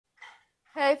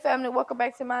Hey family, welcome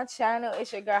back to my channel.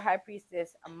 It's your girl High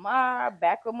Priestess Amar,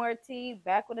 back with more tea,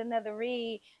 back with another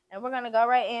read, and we're gonna go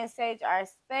right in sage our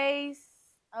space.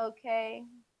 Okay,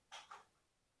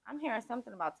 I'm hearing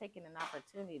something about taking an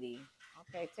opportunity.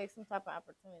 Okay, take some type of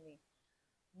opportunity.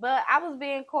 But I was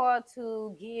being called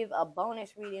to give a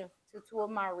bonus reading to two of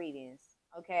my readings.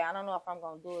 Okay, I don't know if I'm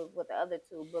gonna do it with the other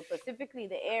two, but specifically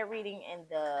the air reading and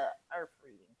the earth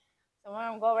reading. So we're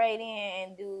gonna go right in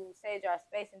and do sage our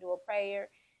space and do a prayer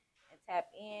and tap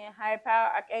in. Higher power,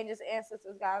 archangels,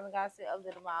 ancestors, guides, and goddesses of the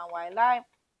divine white light.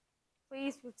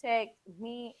 Please protect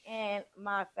me and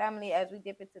my family as we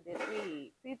dip into this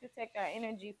read. Please protect our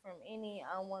energy from any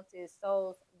unwanted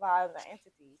souls, vibes, or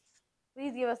entities.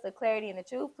 Please give us the clarity and the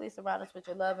truth. Please surround us with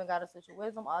your love and guide us with your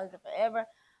wisdom, always and forever.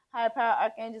 Higher power,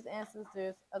 archangels,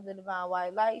 ancestors of the divine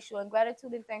white light, showing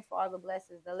gratitude and thanks for all the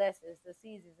blessings, the lessons, the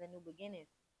seasons, and new beginnings.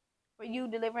 For you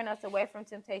delivering us away from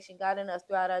temptation, guiding us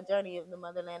throughout our journey of the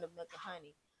motherland of milk and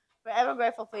honey. Forever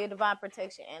grateful for your divine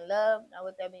protection and love. Now,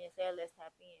 with that being said, let's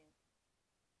tap in.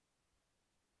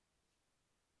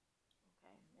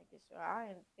 Okay, making sure. I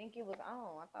didn't think it was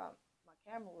on. I thought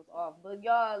my camera was off. But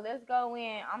y'all, let's go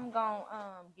in. I'm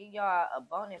gonna give y'all a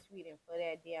bonus reading for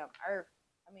that damn earth.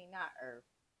 I mean, not earth.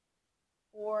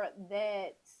 For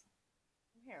that,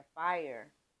 I'm hearing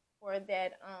fire. For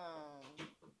that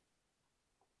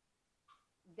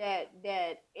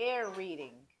air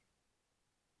reading.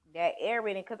 That air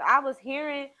reading, because I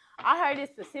heard it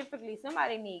specifically.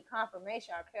 Somebody need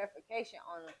confirmation or clarification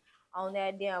on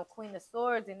that damn Queen of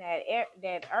Swords and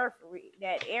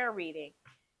that air reading.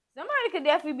 Somebody could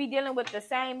definitely be dealing with the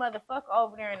same motherfucker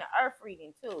over there in the earth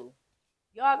reading too.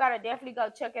 Y'all gotta definitely go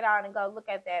check it out and go look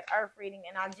at that earth reading.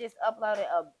 And I just uploaded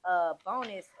a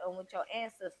bonus with your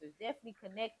ancestors. Definitely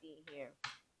connected here.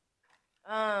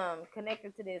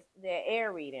 Connected to this the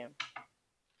air reading.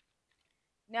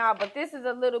 Now, but this is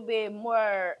a little bit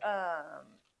more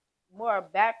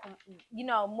back,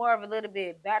 more of a little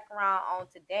bit background on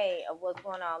today of what's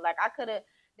going on. Like I could have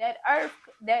that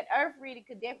earth reading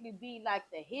could definitely be like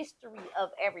the history of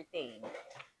everything.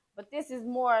 But this is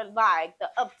more like the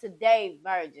up to date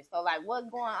version. So like what's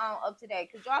going on up to date?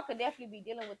 Cause y'all could definitely be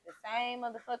dealing with the same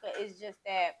motherfucker. It's just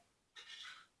that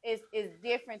it's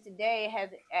different today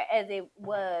as it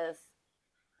was.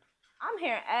 I'm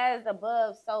hearing as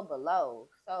above, so below.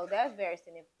 So that's very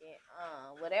significant.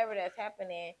 Whatever that's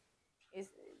happening is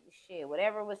shit.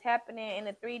 Whatever was happening in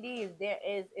the 3D is there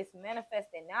is it's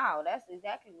manifesting now. That's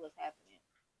exactly what's happening.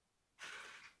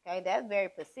 Okay, that's very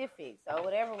specific. So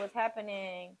whatever was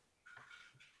happening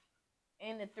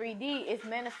in the 3D is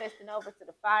manifesting over to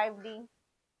the 5D.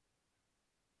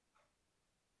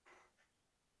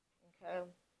 Okay.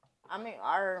 I mean,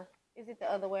 is it the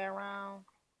other way around?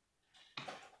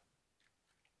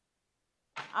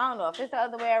 I don't know if it's the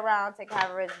other way around. Take how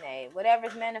it resonate.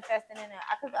 Whatever's manifesting in it,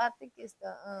 cause I think it's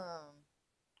the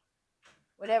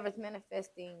whatever's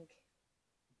manifesting.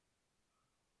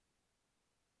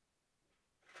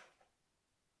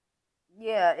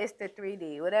 Yeah, it's the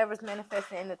 3D. Whatever's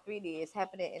manifesting in the 3D is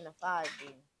happening in the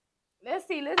 5D. Let's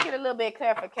see. Let's get a little bit of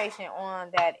clarification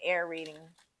on that air reading.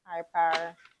 Higher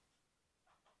power.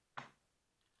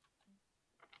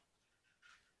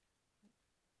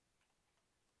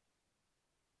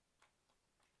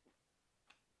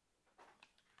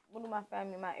 What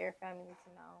do my air family need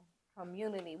to know?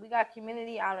 Community. We got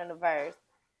community out in the verse.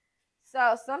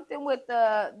 So something with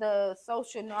the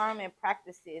social norm and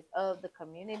practices of the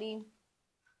community.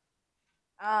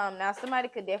 Now somebody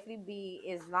could definitely be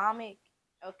Islamic,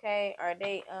 okay, or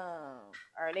they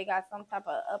got some type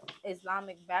of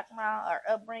Islamic background or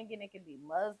upbringing. It could be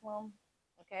Muslim,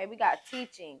 okay. We got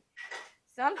teaching.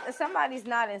 Somebody's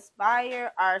not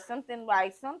inspired or something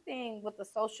with the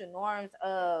social norms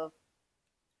of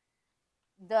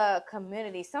the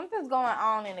community. Something's going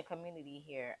on in the community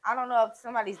here. I don't know if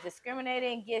somebody's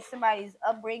discriminating against somebody's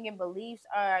upbringing, beliefs,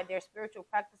 or their spiritual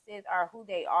practices, or who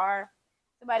they are.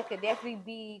 Somebody could definitely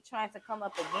be trying to come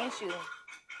up against you.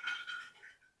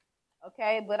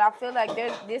 Okay, but I feel like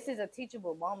this is a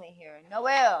teachable moment here.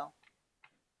 Noel,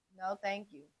 no, thank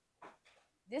you.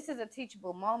 This is a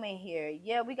teachable moment here.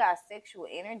 Yeah, we got sexual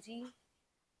energy.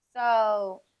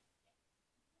 So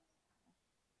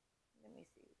let me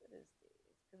see what is this?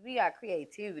 Because we got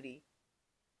creativity.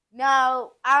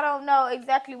 Now, I don't know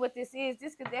exactly what this is.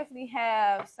 This could definitely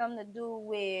have something to do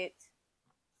with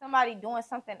somebody doing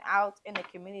something out in the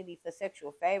community for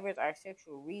sexual favors or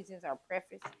sexual reasons or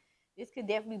preference. This could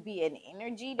definitely be an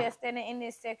energy that's standing in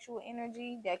this sexual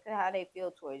energy that could how they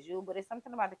feel towards you. But it's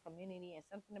something about the community and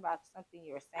something about something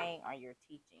you're saying or you're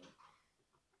teaching.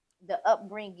 The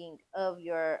upbringing of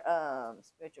your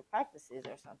spiritual practices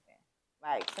or something.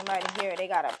 Like somebody here, they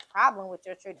got a problem with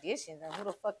your traditions and who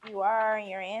the fuck you are and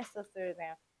your ancestors.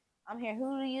 And I'm here,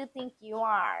 who do you think you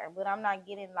are? But I'm not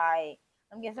getting like,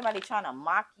 I'm getting somebody trying to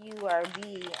mock you or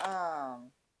be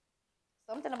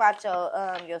something about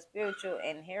your spiritual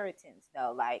inheritance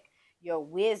though, like your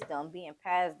wisdom being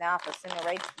passed down for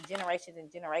generations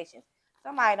and generations.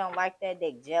 Somebody don't like that,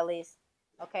 they jealous.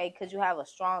 Okay, because you have a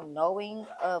strong knowing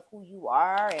of who you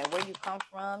are and where you come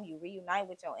from. You reunite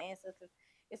with your ancestors.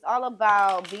 It's all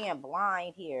about being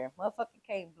blind here. Motherfucker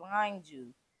can't blind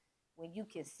you when you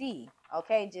can see.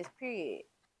 Okay, just period.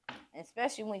 And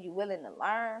especially when you're willing to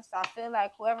learn. So I feel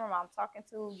like whoever I'm talking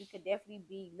to, you could definitely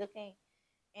be looking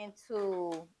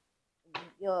into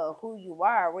who you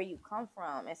are, where you come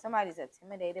from, and somebody's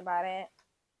intimidated by that.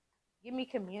 Give me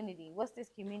community. What's this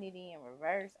community in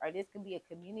reverse? Or this could be a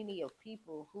community of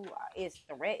people who is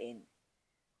threatened,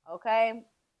 okay,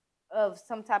 of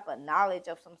some type of knowledge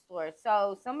of some sort.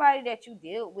 So somebody that you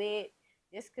deal with,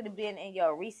 this could have been in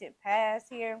your recent past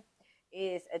here,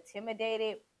 is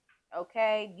intimidated.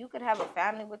 Okay, you could have a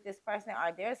family with this person,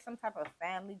 or there's some type of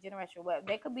family generation. What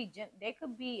they could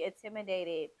be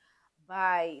intimidated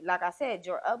by, like I said,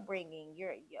 your upbringing,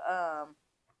 your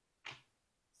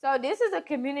so this is a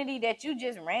community that you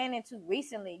just ran into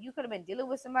recently. You could have been dealing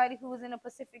with somebody who was in a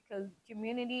Pacific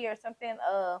community or something.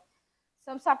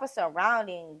 Some type of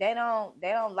surrounding. They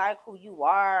don't like who you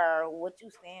are, or what you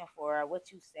stand for, or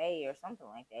what you say, or something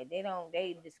like that.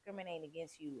 They discriminate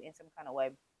against you in some kind of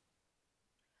way.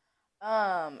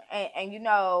 And you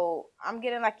know, I'm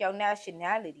getting like your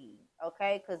nationality,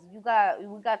 okay? Because we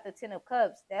got the 10 of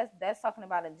Cups. That's talking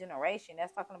about a generation.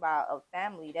 That's talking about a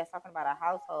family. That's talking about a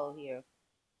household here.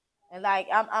 And like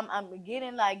I'm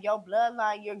getting like your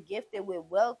bloodline, you're gifted with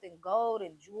wealth and gold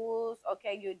and jewels.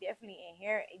 Okay, you're definitely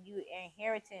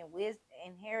inheriting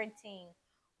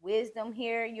wisdom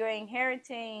here. You're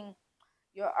inheriting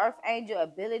your archangel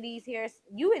abilities here.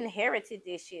 You inherited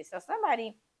this shit. So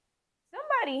somebody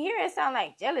here, it sounds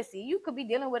like jealousy. You could be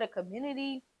dealing with a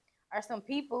community or some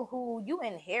people who you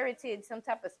inherited some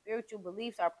type of spiritual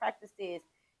beliefs or practices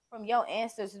from your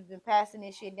ancestors who's been passing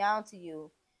this shit down to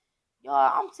you.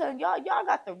 Y'all, I'm telling y'all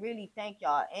got to really thank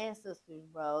y'all ancestors,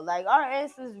 bro. Like our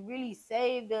ancestors really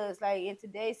saved us, like in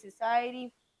today's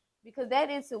society, because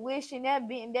that intuition, that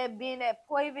being that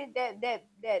pivot,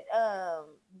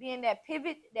 being that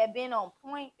pivot, that being on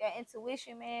point, that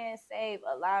intuition, man, saved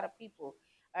a lot of people.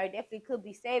 Or definitely could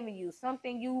be saving you.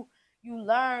 Something you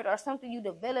learned or something you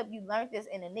developed, you learned this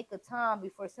in the nick of time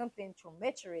before something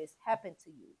traumatous happened to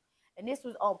you, and this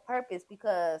was on purpose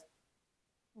because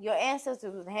your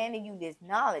ancestors was handing you this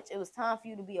knowledge. It was time for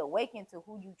you to be awakened to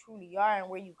who you truly are and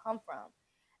where you come from.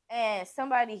 And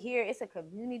somebody here, it's a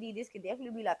community. This could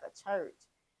definitely be like a church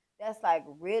that's like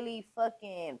really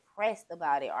fucking pressed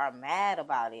about it or mad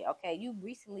about it. Okay, you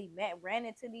recently ran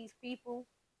into these people.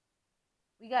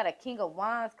 We got a King of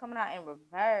Wands coming out in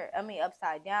reverse. I mean,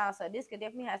 upside down. So this could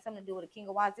definitely have something to do with a King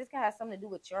of Wands. This could have something to do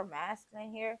with your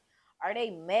masculine here. Are they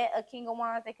met a King of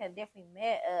Wands? They could definitely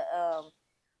met a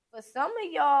for some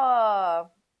of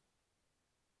y'all,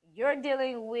 you're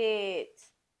dealing with,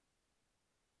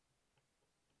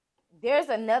 there's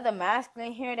another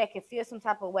masculine here that can feel some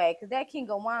type of way because that King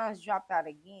of Wands dropped out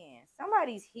again.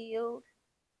 Somebody's healed.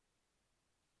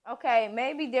 Okay,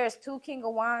 maybe there's two King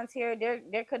of Wands here.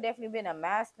 There could definitely been a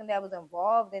masculine that was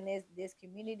involved in this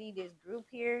community, this group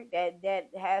here that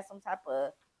has some type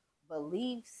of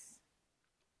beliefs,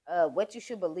 what you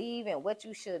should believe and what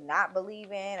you should not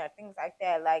believe in, or things like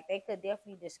that. Like they could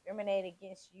definitely discriminate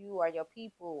against you or your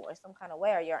people or some kind of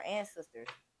way, or your ancestors.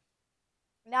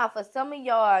 Now, for some of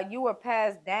y'all, you were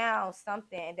passed down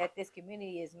something that this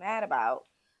community is mad about,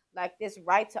 like this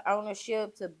right to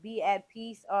ownership, to be at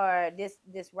peace, or this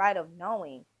right of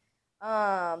knowing.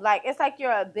 Like it's like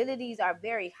your abilities are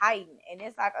very heightened, and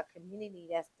it's like a community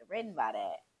that's threatened by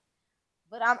that.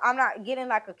 But I'm not getting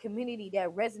like a community that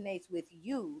resonates with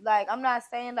you. Like I'm not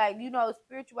saying like, you know,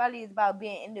 spirituality is about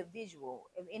being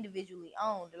individually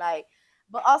owned, like,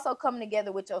 but also coming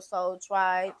together with your soul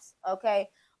tribes, okay?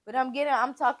 But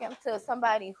I'm talking to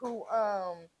somebody who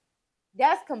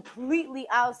that's completely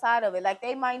outside of it. Like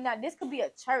they might not, this could be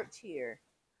a church here.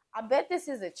 I bet this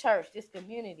is a church, this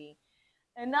community.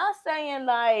 And not saying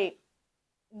like,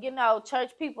 you know,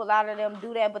 church people, a lot of them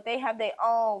do that, but they have their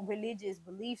own religious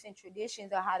beliefs and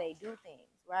traditions of how they do things,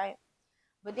 right?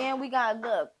 But then we got,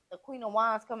 look, the Queen of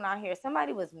Wands coming out here.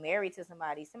 Somebody was married to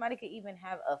somebody. Somebody could even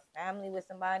have a family with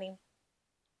somebody.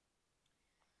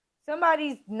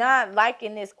 Somebody's not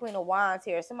liking this Queen of Wands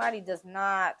here. Somebody does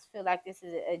not feel like this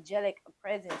is an angelic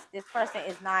presence. This person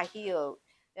is not healed.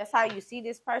 That's how you see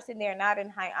this person. They're not in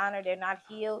high honor. They're not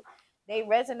healed. they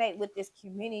resonate with this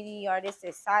community or this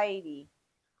society.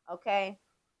 Okay,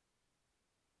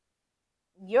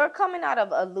 you're coming out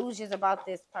of illusions about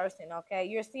this person. Okay,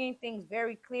 you're seeing things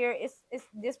very clear. It's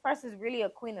this person's really a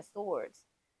Queen of Swords.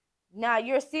 Now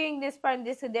you're seeing this person.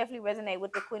 This could definitely resonate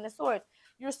with the Queen of Swords.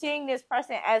 You're seeing this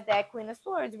person as that Queen of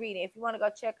Swords reading. If you want to go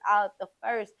check out the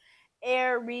first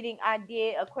air reading I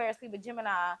did, Aquarius, Libra,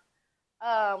 Gemini,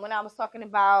 when I was talking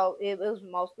about it, it was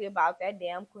mostly about that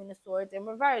damn Queen of Swords in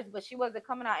reverse. But she wasn't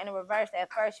coming out in the reverse at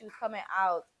first. She was coming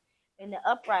out in the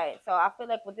upright. So I feel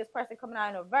like with this person coming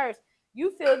out in reverse,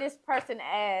 you feel this person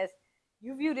as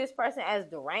you view this person as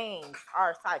deranged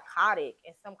or psychotic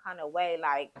in some kind of way.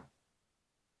 Like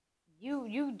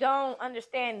you don't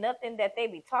understand nothing that they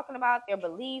be talking about, their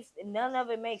beliefs, none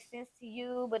of it makes sense to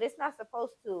you, but it's not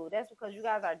supposed to. That's because you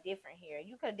guys are different here.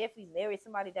 You could definitely marry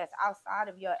somebody that's outside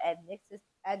of your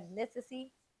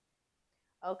ethnicity,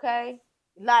 okay?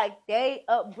 Like they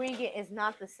upbringing is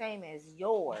not the same as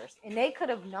yours, and they could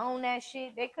have known that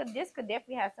shit. This could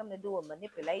definitely have something to do with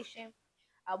manipulation.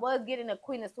 I was getting a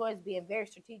Queen of Swords being very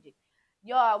strategic.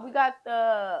 Y'all, we got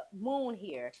the moon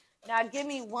here. Now give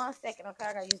me 1 second, okay?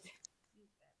 I gotta use this.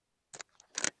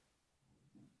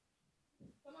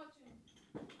 Come on,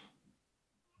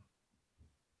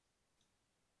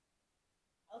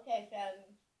 okay,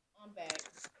 family. I'm back.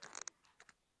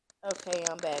 Okay,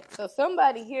 I'm back. So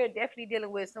somebody here definitely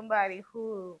dealing with somebody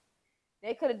who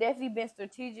they could have definitely been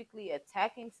strategically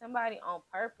attacking somebody on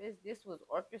purpose. This was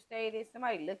orchestrated.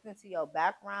 Somebody looked into your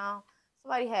background.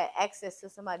 Somebody had access to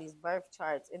somebody's birth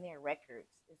charts in their records.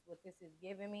 Is what this is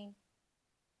giving me.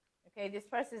 Okay, this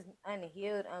person's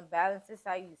unhealed, unbalanced. This is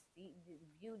how you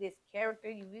view this character.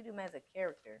 You view them as a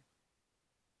character.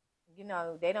 You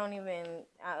know, they don't even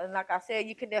like I said,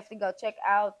 you can definitely go check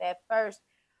out that first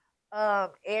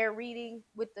air reading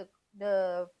with the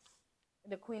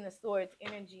the Queen of Swords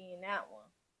energy in that one.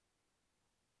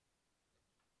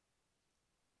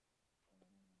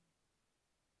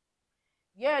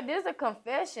 Yeah, there's a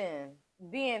confession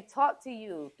being taught to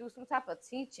you through some type of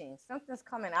teaching. Something's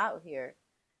coming out here.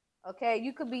 Okay,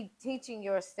 you could be teaching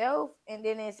yourself, and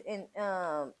then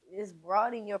it's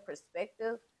broadening your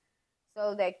perspective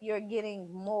so that you're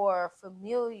getting more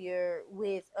familiar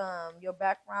with your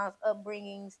backgrounds,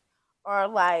 upbringings, or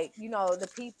like the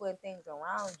people and things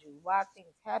around you, why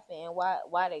things happen and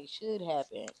why they should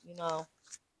happen.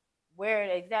 Where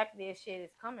exactly this shit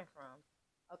is coming from.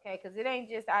 Okay, because it ain't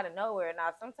just out of nowhere. Now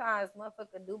sometimes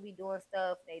motherfuckers do be doing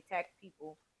stuff, they attack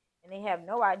people, and they have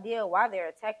no idea why they're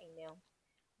attacking them.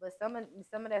 But some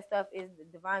of that stuff is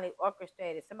divinely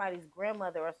orchestrated. Somebody's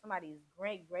grandmother or somebody's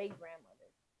great great grandmother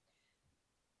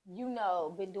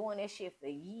been doing this shit for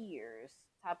years,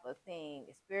 type of thing,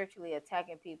 spiritually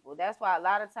attacking people. That's why a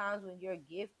lot of times when you're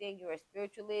gifted, you're a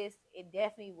spiritualist, it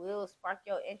definitely will spark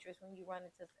your interest when you run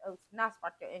into, not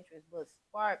spark your interest, but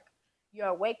spark your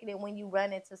awakening when you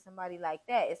run into somebody like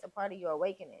that. It's a part of your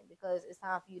awakening because it's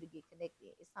time for you to get connected.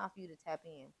 It's time for you to tap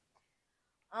in.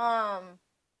 Um,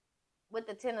 with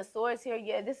the Ten of Swords here,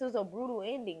 yeah, this is a brutal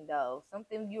ending though.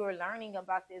 Something you are learning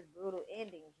about this brutal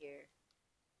ending here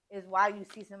is why you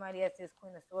see somebody as this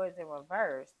Queen of Swords in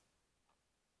reverse.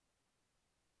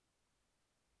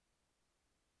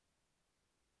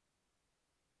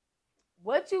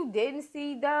 What you didn't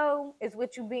see though is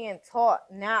what you being taught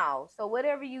now. So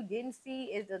whatever you didn't see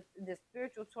is the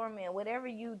spiritual torment. Whatever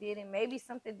you didn't, maybe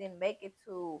something didn't make it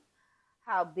to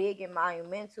how big and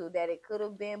monumental that it could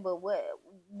have been. But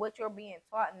what you're being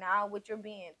taught now, what you're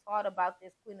being taught about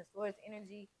this Queen of Swords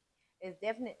energy, is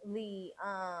definitely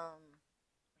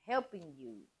helping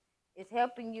you. It's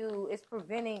helping you. It's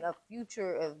preventing a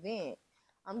future event.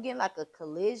 I'm getting like a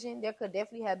collision. There could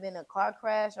definitely have been a car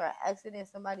crash or an accident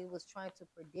somebody was trying to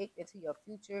predict into your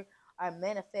future or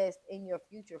manifest in your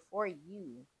future for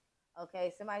you.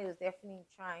 Okay, somebody was definitely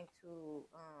trying to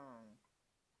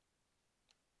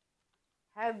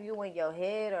have you in your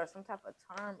head or some type of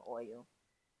turmoil.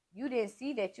 You didn't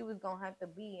see that you was gonna have to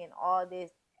be in all this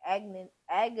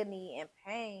agony and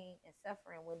pain and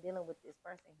suffering when dealing with this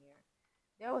person here.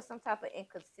 There was some type of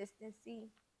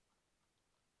inconsistency.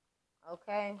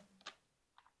 Okay,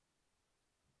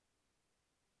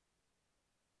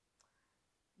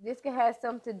 this could have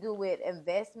something to do with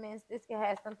investments. This could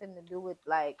have something to do with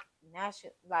like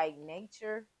national, like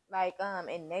nature, like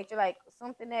in nature, like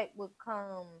something that would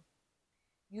come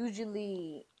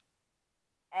usually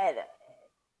at.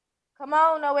 Come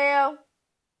on, Noel.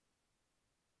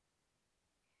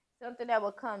 Something that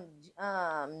would come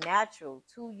natural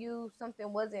to you.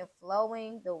 Something wasn't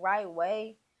flowing the right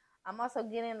way. I'm also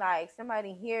getting like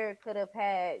somebody here could have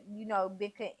had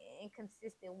been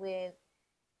inconsistent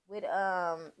with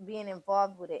being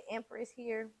involved with an empress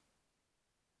here.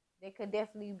 They could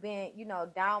definitely been, you know,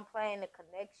 downplaying the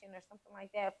connection or something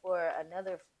like that for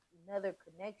another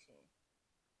connection.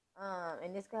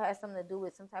 And this could have something to do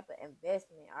with some type of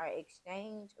investment or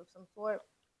exchange of some sort.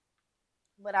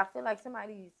 But I feel like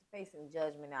somebody's facing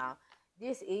judgment now.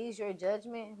 This is your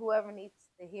judgment. Whoever needs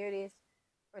to hear this,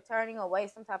 for turning away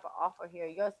some type of offer here.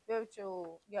 Your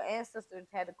ancestors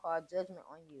had to call judgment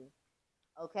on you.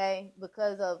 Okay,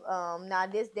 because of now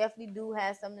this definitely do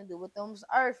have something to do with those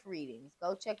earth readings.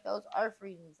 Go check those earth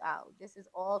readings out. This is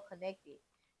all connected.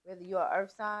 Whether you're an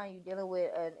earth sign, you're dealing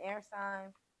with an air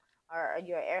sign, or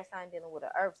you're an air sign dealing with an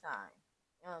earth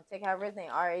sign. Take how everything,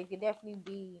 or it could definitely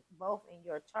be both in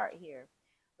your chart here.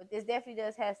 But this definitely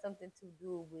does have something to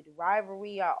do with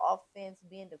rivalry or offense,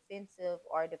 being defensive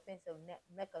or defensive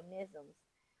mechanisms.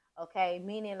 Okay,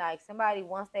 meaning like somebody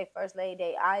once they first laid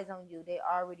their eyes on you, they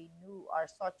already knew or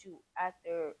sought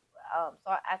after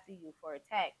you for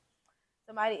attack.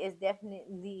 Somebody is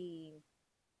definitely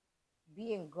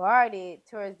being guarded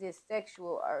towards these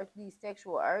sexual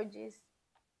urges.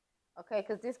 Okay,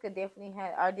 because this could definitely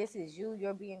have, or this is you.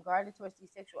 You're being guarded towards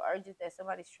these sexual urges that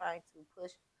somebody's trying to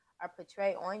push or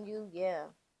portray on you. Yeah,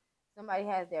 somebody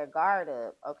has their guard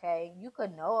up. Okay, you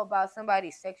could know about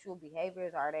somebody's sexual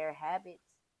behaviors or their habits,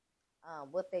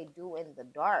 what they do in the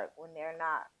dark when you're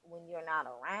not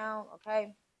around.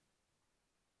 Okay,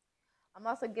 I'm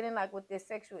also getting like with this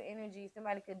sexual energy,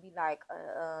 somebody could be like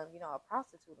a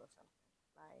prostitute or something.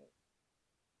 Like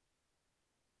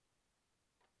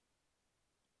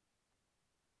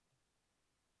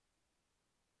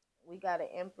we got an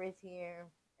empress here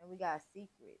and we got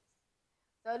secrets.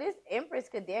 So this empress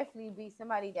could definitely be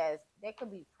somebody that could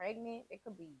be pregnant, they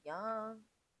could be young,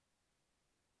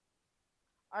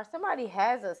 or somebody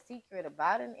has a secret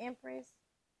about an empress.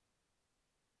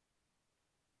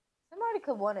 Somebody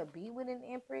could want to be with an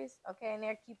empress, okay, and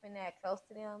they're keeping that close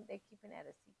to them. They're keeping that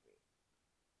a secret.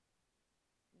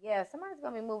 Yeah, somebody's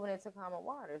gonna be moving into calmer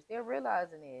waters. They're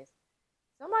realizing this.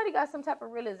 Somebody got some type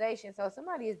of realization, so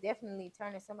somebody is definitely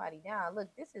turning somebody down. Look,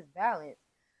 this is balance.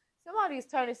 Somebody's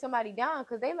turning somebody down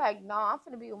because they like, no, I'm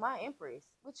finna be with my empress.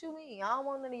 What you mean? I don't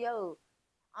want none of yo.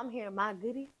 I'm hearing my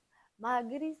goodies,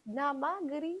 not my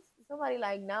goodies. Somebody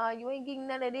like, nah, you ain't getting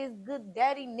none of this good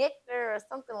daddy nectar or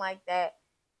something like that.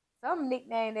 Some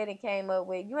nickname that it came up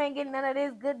with. You ain't getting none of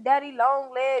this good daddy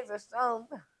long legs or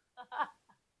something.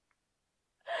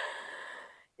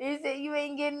 They said you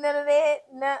ain't getting none of that.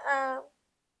 Nuh-uh.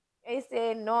 They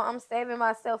said, no, I'm saving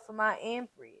myself for my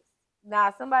empress.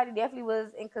 Now, somebody definitely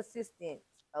was inconsistent,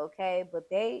 okay? But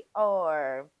they're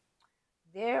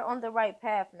on the right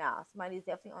path now. Somebody's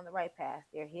definitely on the right path.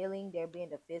 They're healing. They're being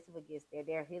defensive against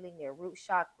they're healing their root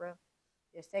chakra,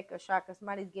 their sacral chakra.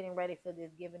 Somebody's getting ready for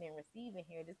this giving and receiving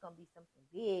here. This gonna be something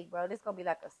big, bro. This gonna be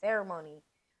like a ceremony.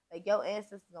 Like your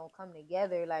ancestors gonna come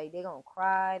together. Like they're gonna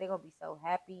cry. They're gonna be so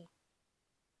happy.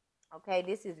 Okay,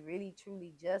 this is really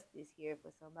truly justice here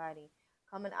for somebody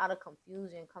coming out of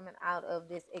confusion, coming out of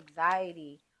this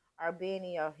anxiety or being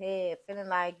in your head, feeling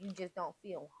like you just don't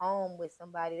feel home with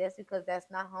somebody. That's because that's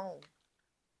not home.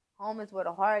 Home is where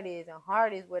the heart is, and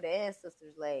heart is where the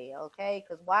ancestors lay. Okay,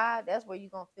 because why? That's where you're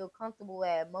gonna feel comfortable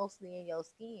at, mostly in your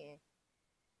skin.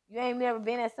 You ain't never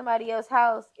been at somebody else's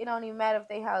house. It don't even matter if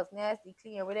they house nasty,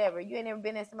 clean, or whatever. You ain't never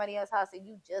been at somebody else's house and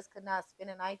you just could not spend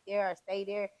a night there or stay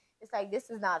there. It's like this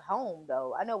is not home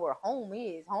though. I know where home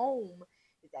is. Home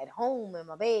is at home in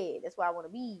my bed. That's where I want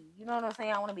to be. You know what I'm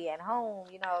saying? I want to be at home.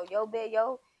 You know, your bed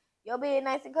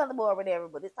nice and comfortable or whatever.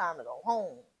 But it's time to go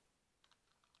home.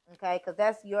 Okay, because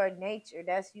that's your nature.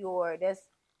 That's your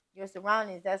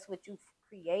surroundings. That's what you've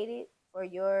created for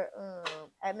your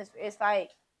atmosphere.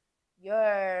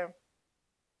 Your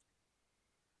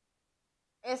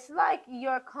it's like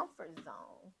your comfort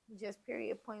zone, just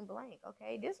period, point blank.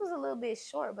 Okay, this was a little bit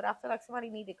short, but I feel like somebody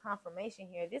needed confirmation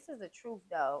here. This is the truth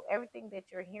though. Everything that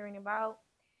you're hearing about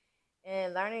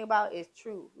and learning about is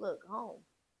true. Look, home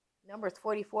numbers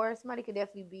 44. Somebody could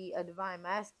definitely be a divine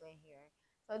masculine here.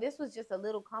 So this was just a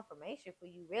little confirmation for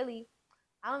you. Really,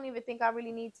 I don't even think I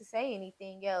really need to say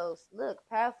anything else. Look,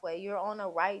 pathway, you're on a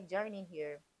right journey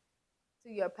here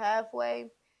to your pathway.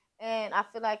 And I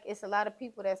feel like it's a lot of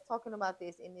people that's talking about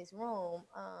this in this room,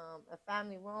 a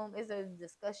family room. Is a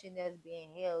discussion that's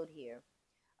being held here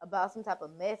about some type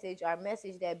of message or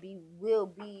message that will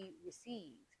be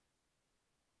received.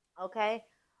 Okay,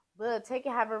 but take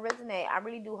it however it resonate. I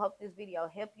really do hope this video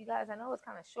helped you guys. I know it's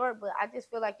kind of short, but I just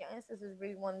feel like your ancestors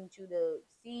really wanted you to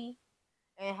see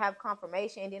and have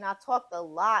confirmation. And then I talked a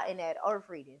lot in that earth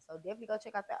reading, so definitely go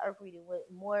check out that earth reading with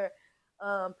more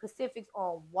specifics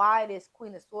on why this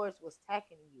Queen of Swords was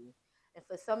attacking you. And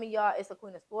for some of y'all, it's a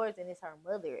Queen of Swords and it's her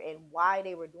mother and why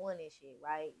they were doing this shit,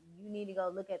 right? You need to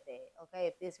go look at that, okay?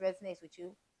 If this resonates with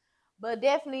you. But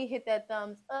definitely hit that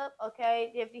thumbs up,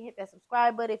 okay? Definitely hit that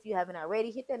subscribe button if you haven't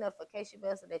already. Hit that notification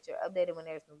bell so that you're updated when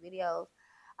there's new videos.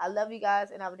 I love you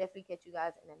guys, and I will definitely catch you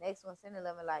guys in the next one. Sending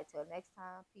love and light. Till next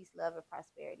time, peace, love, and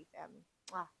prosperity, family.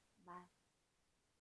 Mwah. Bye.